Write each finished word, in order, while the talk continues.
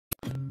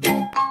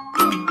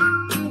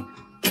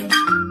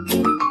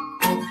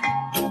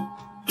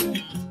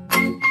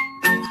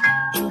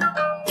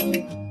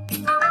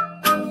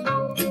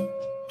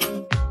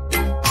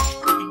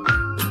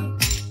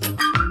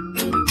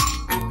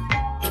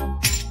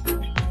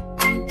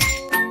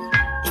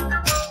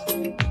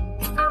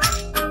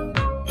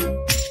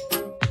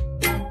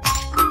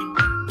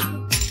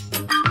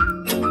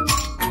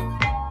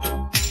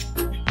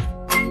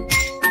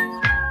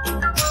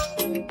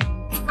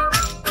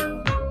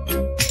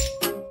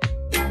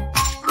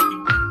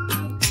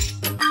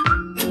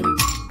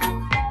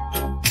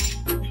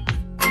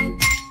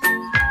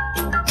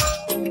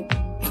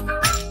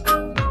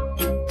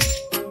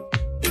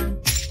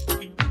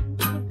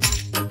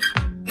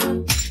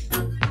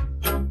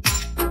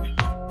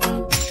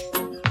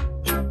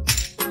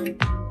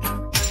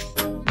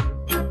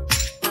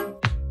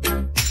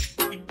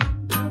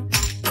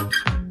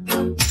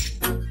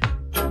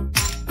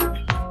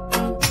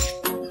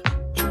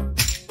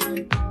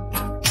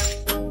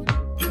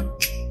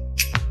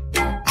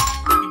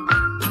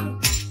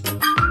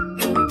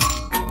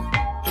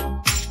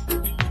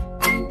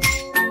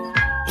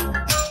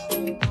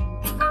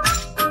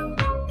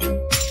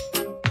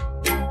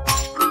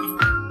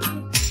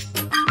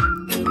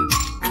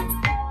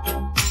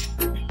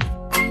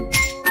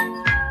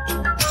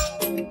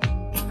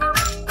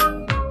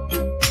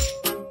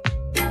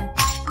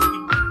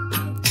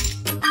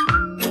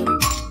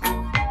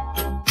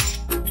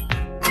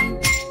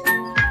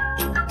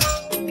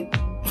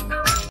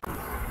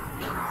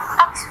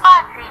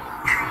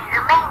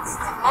remains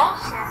the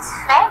nation's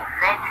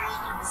favorite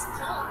reading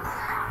scheme,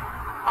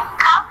 and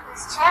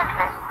countless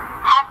children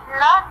have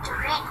learned to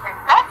read with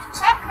Beth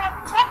Chapman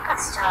Tinkle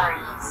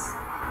stories.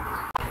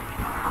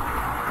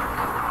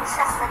 This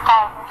is the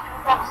title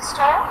of the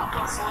story. You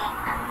can see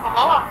the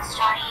name of the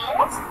story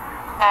is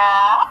The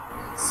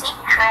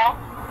Secret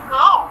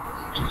Room.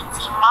 You can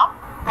see Mom,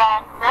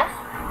 Dad, Biff,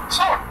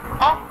 Chip,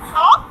 and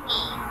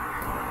Floppy.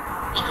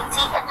 You can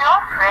see a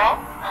door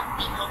frame, and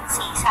we can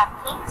see some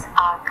things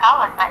are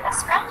covered by a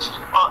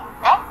spreadsheet or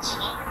bed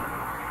sheet.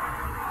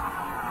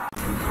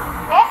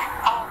 Biff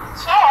and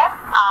Chip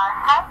are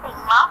helping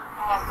Mom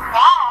and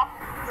Dad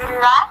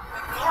design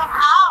the new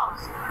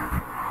house.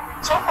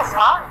 Chip is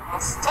holding a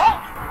stick,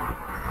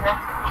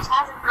 which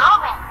has a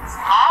broom in his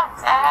hands,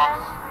 and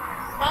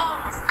he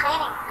is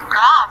cleaning the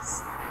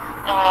grass.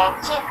 And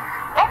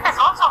Biff is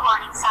also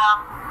holding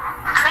some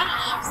tree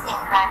leaves in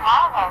her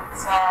hand,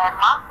 and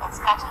Mom is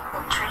cutting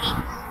the tree,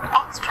 the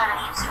extra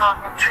leaves from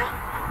the tree,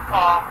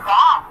 and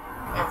Dad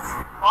is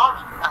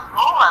holding a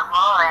mower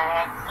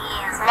and he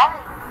is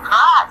leveling the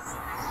grass.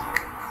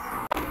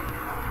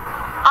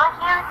 On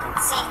here you can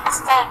see a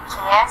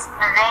staircase,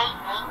 the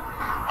railing,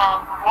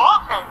 and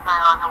wallpaper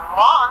on the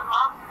wall.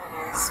 Mom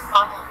is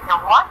putting the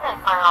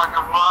wallpaper on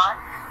the wall,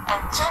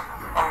 and Chip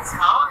is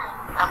holding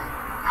a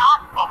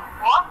pot of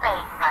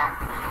wallpaper.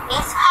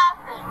 He's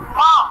helping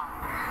Mom.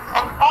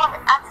 And on the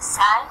other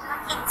side, you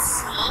can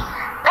see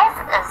Biff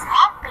is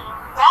helping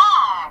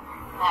Dad.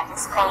 Dad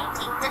is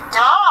painting the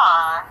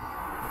door.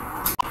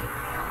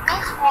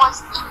 Biff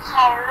was in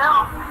her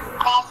room.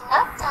 Dad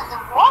looked at the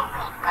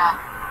wallpaper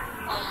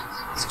and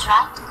he was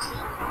trying to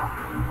clean it.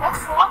 Biff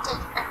wanted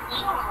a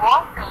new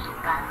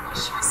wallpaper.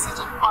 She was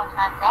sitting on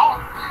her bed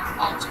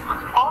and she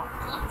put all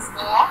things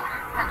there,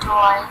 her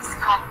toys,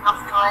 carton of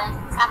toys,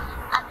 and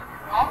something under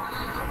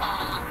the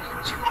bed,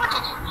 and she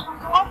wanted a new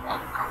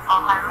wallpaper for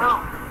her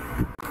room.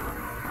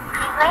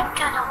 We went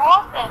to the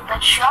wallpaper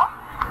shop.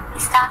 We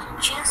started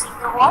choosing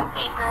the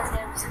wallpapers.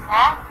 There was a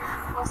man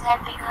who was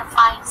helping her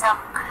find some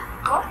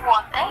good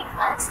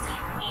wallpapers.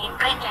 We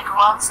printed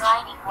ones,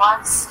 lining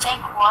ones,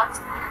 check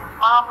ones.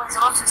 Mom was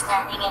also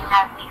standing and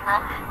helping her.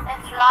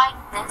 Biff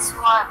liked this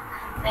one.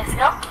 Biff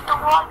looked at the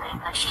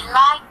wallpaper. She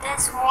liked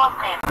this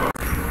wallpaper.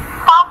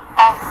 Mom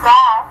and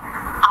Dad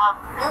are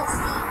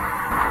busy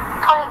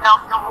pulling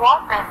off the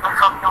wallpaper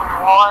from the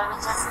wall,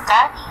 which is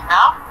dirty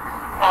enough,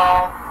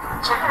 and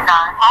children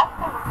are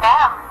helping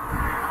them.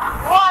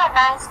 What a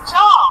nice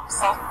job,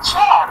 said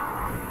Chip.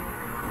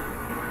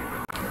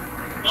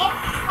 We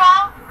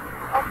found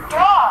a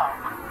door.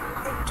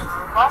 The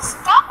door was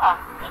stuck.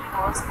 It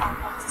was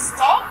under the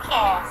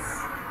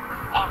staircase.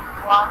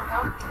 Everyone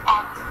looked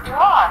at the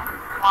door.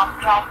 Mom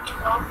tried to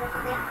open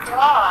the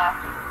door.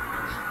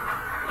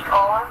 We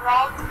all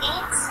went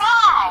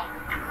inside.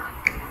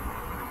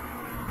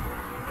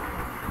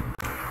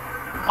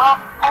 Mom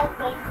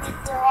opened the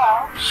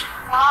door. She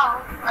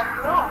found a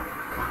room.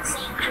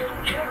 Secret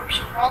room.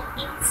 She went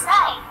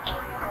inside.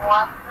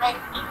 Everyone went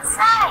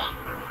inside.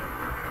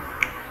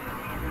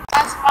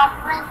 As Mom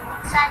went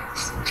inside the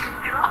secret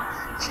room,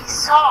 she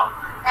saw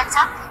that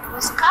something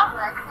was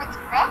covered with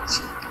a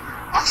bedsheet.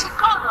 As she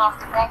pulled off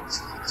the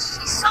bedsheet,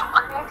 she saw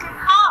a little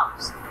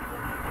house.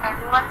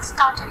 Everyone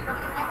started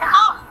looking at the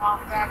house. Mom,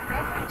 Dad,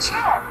 Biff, and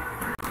Chip.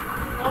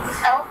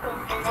 Biff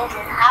opened the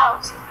little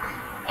house,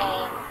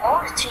 and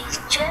all three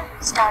children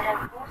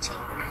started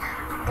watching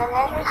the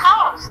little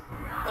house.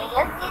 They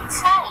looked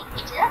inside.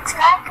 It looks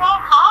like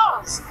our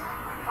house.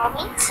 From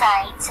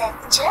inside, said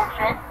the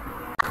children.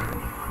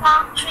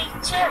 Found three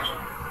children.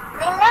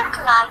 They look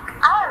like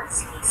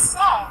us, he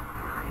said.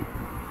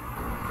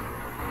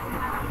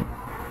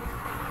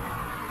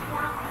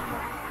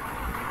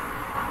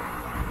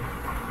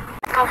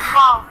 They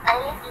found a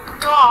little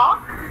dog.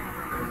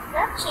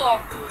 Look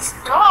at this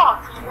dog.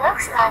 He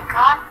looks like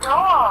our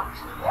dog.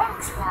 He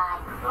looks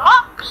like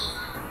Floppy.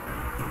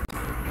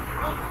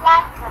 We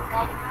liked her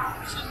bedroom.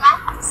 She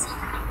liked the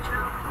secret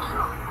room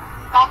too.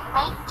 That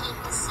painted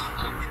the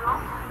secret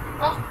room.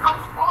 They put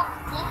all the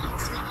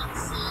things. We can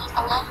see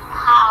a little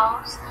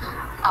house,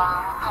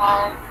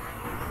 her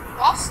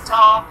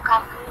desktop,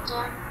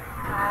 computer,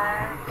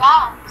 her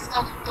lamp,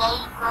 study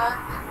table,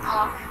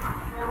 her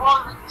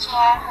revolving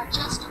chair, her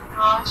chest of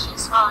drawers.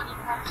 She's holding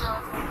her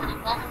clothes and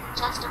putting them in the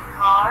chest of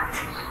drawers,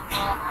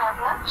 and her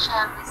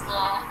bookshelf is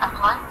there. A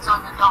toy is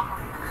on the top of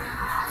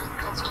the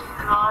chest of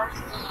drawers,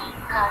 and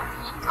her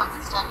things on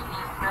the study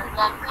table.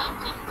 That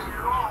painted the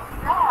room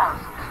well.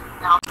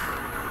 Now,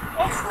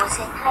 Biff was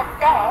in her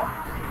bed.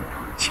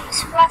 She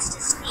was fast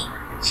asleep.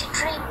 She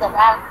dreamed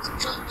about the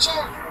three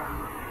children.